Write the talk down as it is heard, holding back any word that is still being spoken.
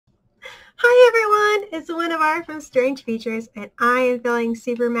Hi everyone, it's Winnevar from Strange Features, and I am feeling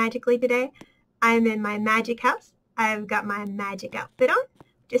super magically today. I'm in my magic house. I've got my magic outfit on,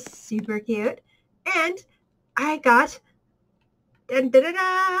 just super cute, and I got a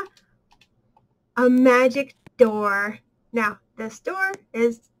magic door. Now, this door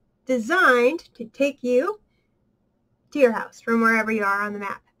is designed to take you to your house from wherever you are on the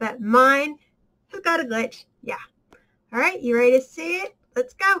map, but mine has got a glitch. Yeah. All right, you ready to see it?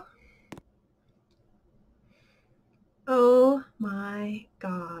 Let's go. Oh my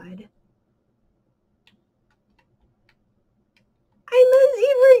god. I'm a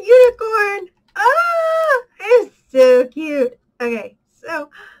zebra unicorn! Ah! I'm so cute. Okay, so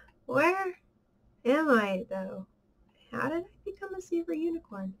where am I though? How did I become a zebra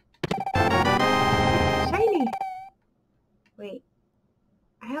unicorn? Shiny! Wait,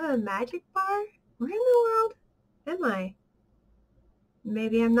 I have a magic bar? Where in the world am I?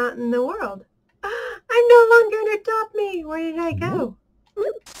 Maybe I'm not in the world. I'm no longer in Adopt Me! Where did I go?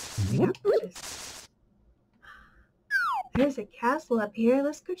 There's a castle up here.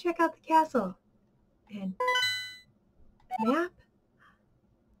 Let's go check out the castle. And map?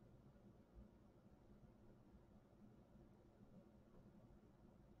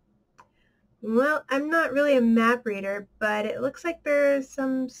 Well, I'm not really a map reader, but it looks like there's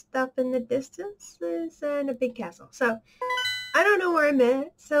some stuff in the distances and a big castle. So, I don't know where I'm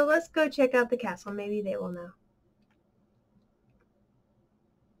at, so let's go check out the castle. Maybe they will know.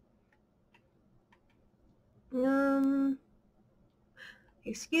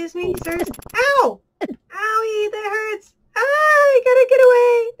 Excuse me, sirs? Ow! Owie, that hurts! Ah, I gotta get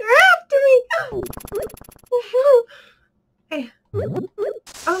away! They're after me! Hey.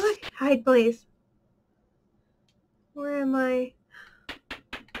 Oh, look, hide, please. Where am I?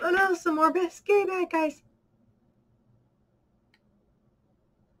 Oh no, some more scary bad guys.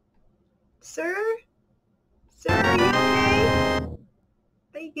 Sir? Sir, are you okay?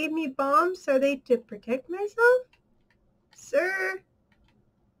 They gave me bombs. Are they to protect myself? Sir?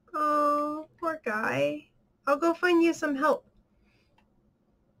 Oh, poor guy. I'll go find you some help.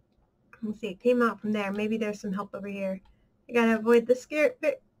 Let's see, it came out from there. Maybe there's some help over here. I gotta avoid the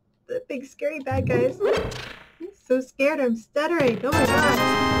big scary bad guys. I'm so scared, I'm stuttering. Oh my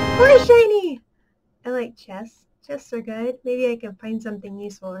god. Poor Shiny! I like chests. Chests are good. Maybe I can find something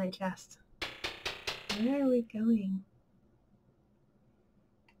useful in a chest. Where are we going?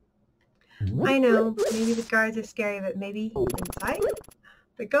 I know, maybe the guards are scary, but maybe inside?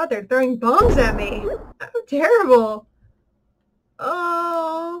 My god, they're throwing bombs at me! How terrible!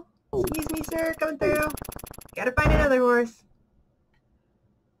 Oh, excuse me, sir, coming through. Gotta find another horse.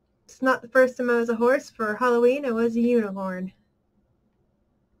 It's not the first time I was a horse. For Halloween, I was a unicorn.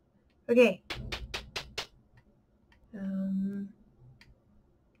 Okay.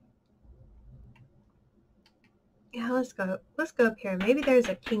 Yeah, let's go. Let's go up here. Maybe there's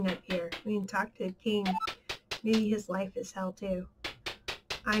a king up here. We can talk to the king. Maybe his life is hell too.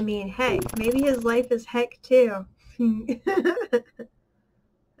 I mean, heck. Maybe his life is heck too.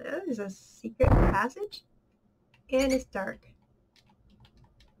 There's a secret passage. And it's dark.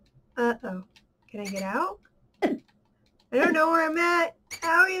 Uh-oh. Can I get out? I don't know where I'm at.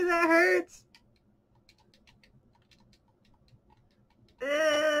 Owie, that hurts.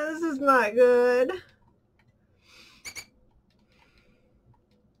 This is not good.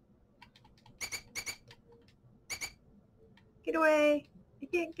 Get away. I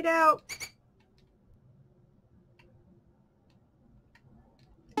can't get out.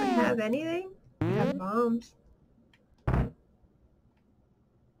 Do I have anything? I have bombs.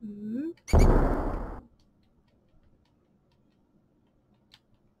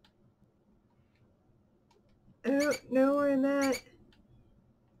 I don't know where I'm at.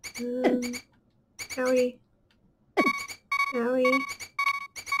 Owie. Owie.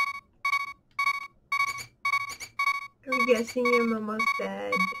 I'm guessing I'm almost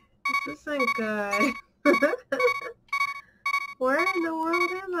dead. This isn't good. Where in the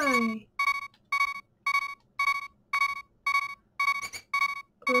world am I?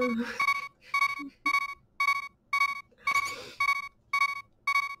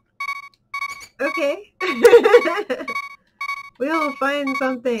 Okay. We'll find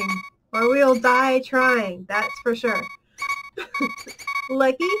something. Or we'll die trying. That's for sure.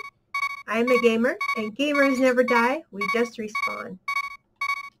 Lucky, I'm a gamer, and gamers never die. We just respawn.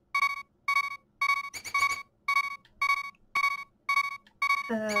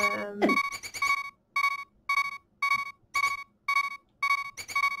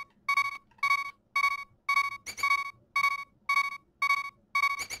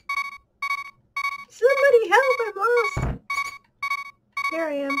 Somebody help, I'm lost. There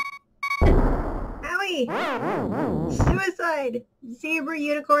I am. Owie! Suicide! Zebra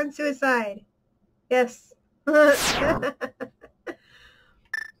unicorn suicide! Yes. We're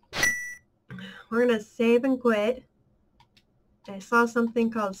gonna save and quit. I saw something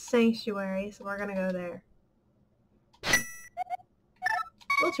called Sanctuary, so we're gonna go there.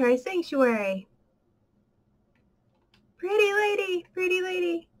 We'll try Sanctuary. Pretty lady! Pretty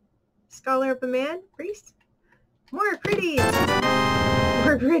lady! Scholar of a man? Priest? More pretties!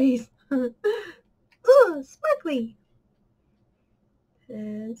 More pretties! Ooh, sparkly!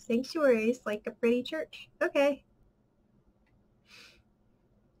 Sanctuary's like a pretty church. Okay.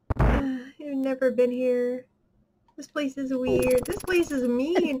 I've never been here. This place is weird. This place is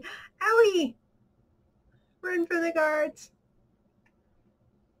mean. Owie! Run from the guards.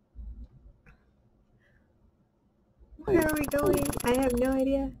 Where are we going? I have no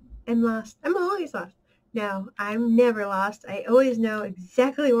idea. I'm lost. I'm always lost. No, I'm never lost. I always know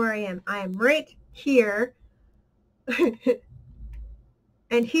exactly where I am. I am right here.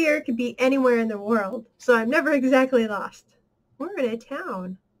 And here could be anywhere in the world. So I'm never exactly lost. We're in a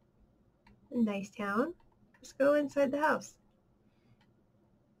town. A nice town. Let's go inside the house.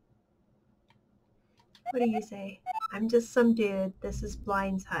 What do you say? I'm just some dude. This is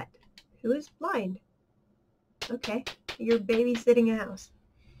Blind's hut. Who is Blind? Okay, you're babysitting a house.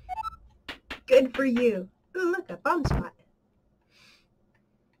 Good for you. Ooh, look, a bomb spot.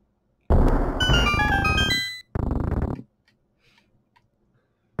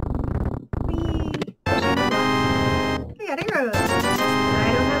 Whee! I got arrows.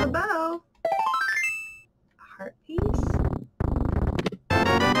 I don't have a bow. A heart piece.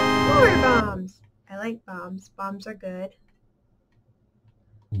 More bombs. I like bombs. Bombs are good.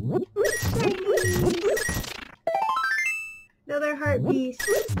 Shinies. Another heart piece.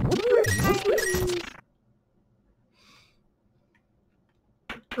 More shinies.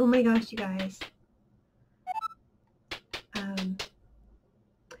 Oh my gosh, you guys.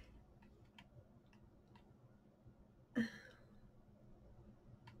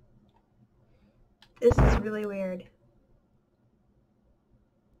 This is really weird.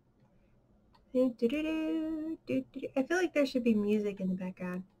 I feel like there should be music in the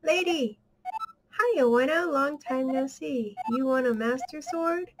background. Lady! Hi, Owena. Long time no see. You want a master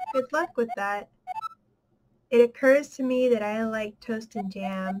sword? Good luck with that. It occurs to me that I like toast and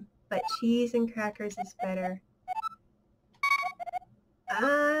jam, but cheese and crackers is better.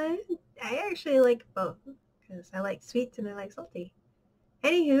 I actually like both, because I like sweets and I like salty.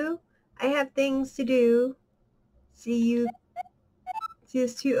 Anywho, I have things to do. See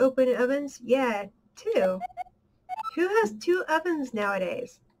those 2 open ovens? Yeah, 2. Who has 2 ovens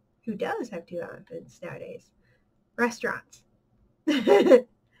nowadays? Who does have 2 ovens nowadays? Restaurants. Lady,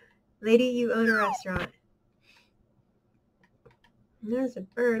 you own a restaurant. There's a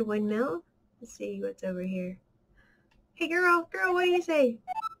bird windmill. Let's see what's over here. Hey girl, what do you say?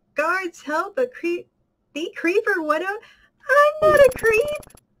 Guards help a creeper widow? I'm not a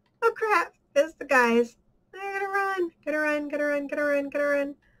creep! Oh crap, it's the guys. I gotta run.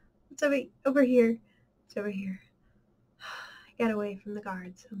 What's over here? It's over here. I got away from the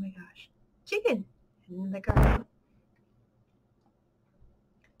guards. Oh my gosh. Chicken! And the guard.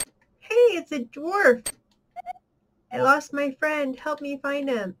 Hey, it's a dwarf! I lost my friend. Help me find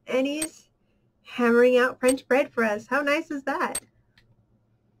him. And he's hammering out French bread for us. How nice is that?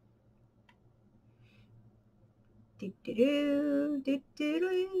 Need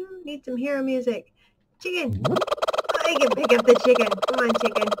some hero music. Chicken. I can pick up the chicken. Come on,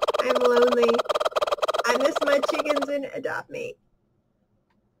 chicken. I'm lonely. I miss my chickens and adopt me.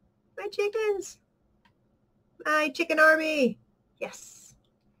 My chickens. My chicken army. Yes.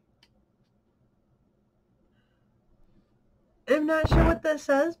 I'm not sure what this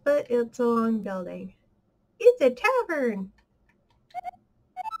says, but it's a long building. It's a tavern.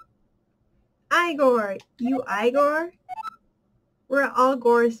 Igor. You Igor? We're all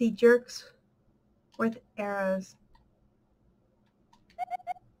Gorsy jerks with arrows.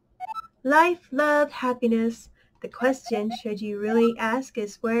 Life, love, happiness. The question, should you really ask,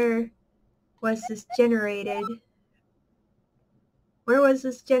 is where was this generated? Where was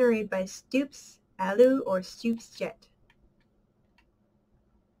this generated by Stoops, Alu, or Stoops Jet?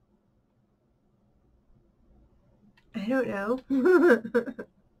 I don't know.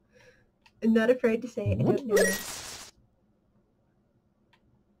 I'm not afraid to say I don't know.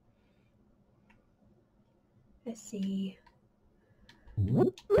 Let's see. By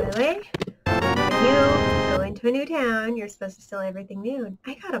the way, when you go into a new town, you're supposed to steal everything new. And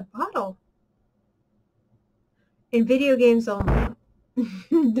I got a bottle. In video games only.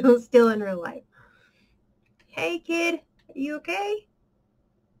 Don't steal in real life. Hey kid, are you okay?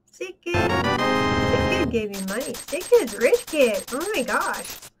 Sick kid? Sick kid gave you money. Sick kid's rich kid. Oh my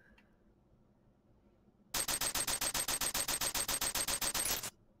gosh.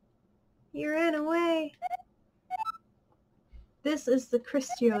 You ran away. This is the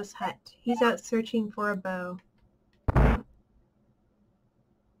Christio's hut. He's out searching for a bow.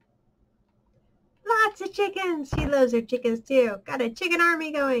 Lots of chickens. She loves her chickens too. Got a chicken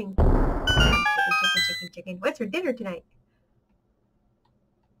army going. Chicken. What's for dinner tonight?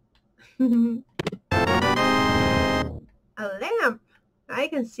 A lamp. I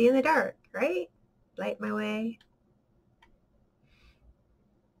can see in the dark, right? Light my way.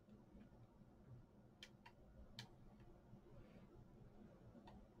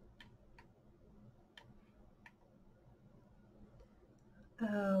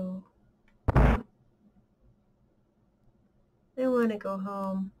 Oh. I want to go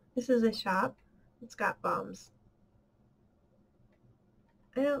home. This is a shop. It's got bombs.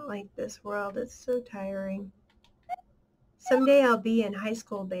 I don't like this world. It's so tiring. Someday I'll be in high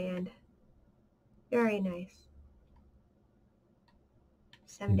school band. Very nice.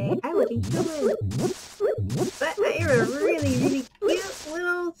 Someday I will be human. But I am a really, really cute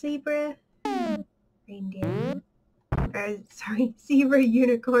little zebra reindeer. Sorry, zebra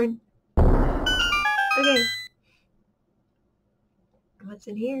unicorn. Okay. What's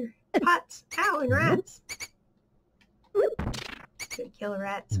in here? Pots. Ow, and rats. Could kill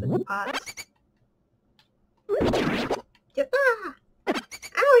rats with the pots. Ah!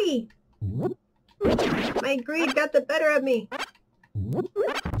 Owie! My greed got the better of me.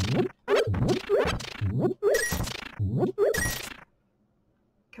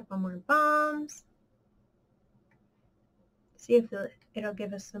 Couple more bombs. See if it'll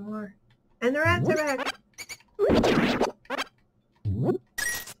give us some more. And the rats are back.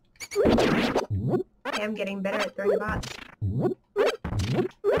 Okay, I'm getting better at throwing bots.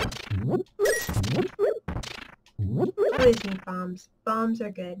 Always need bombs. Bombs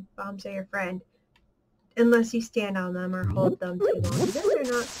are good. Bombs are your friend. Unless you stand on them or hold them too long. Then they're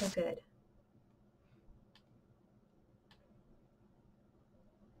not so good.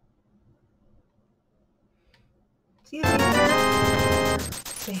 Excuse me, sir.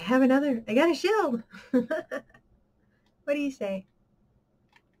 I have another. I got a shield. What do you say?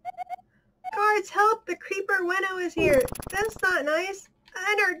 Guards, help! The creeper Wenno is here. That's not nice.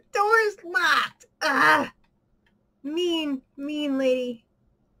 And our door's locked. Ah! Mean lady.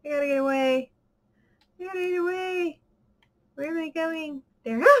 I gotta get away. I gotta get away. Where am I going?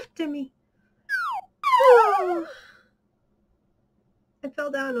 They're after me. Oh. I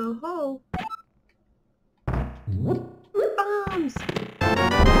fell down a hole. Bombs.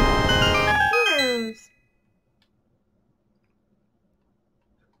 Arrows.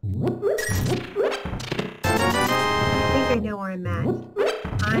 I think I know where I'm at.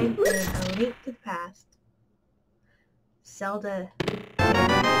 I'm in A Link to the Past. Zelda. I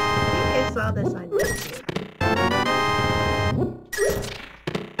think I saw this on YouTube.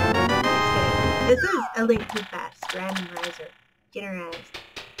 This is A Link to the Past, randomizer, generalized.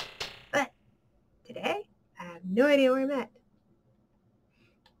 But today, I have no idea where I'm at.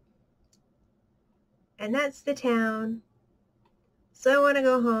 And that's the town. So I want to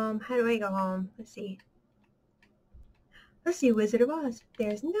go home. How do I go home? Let's see. Let's see, Wizard of Oz.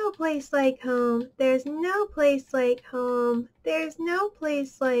 There's no place like home. There's no place like home. There's no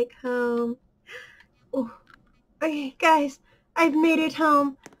place like home. Oh. Okay, guys, I've made it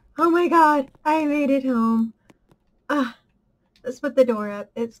home. Oh my god, I made it home. Let's put the door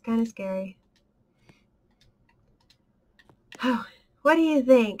up. It's kind of scary. Oh, what do you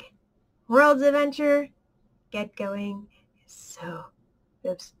think? World's Adventure? Get going. So,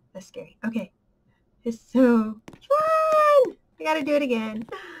 oops, that's scary. Okay. It's so fun! I gotta do it again.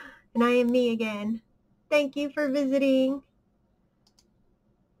 And I am me again. Thank you for visiting.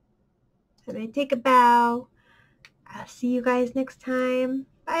 I'm gonna take a bow. I'll see you guys next time.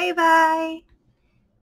 Bye-bye.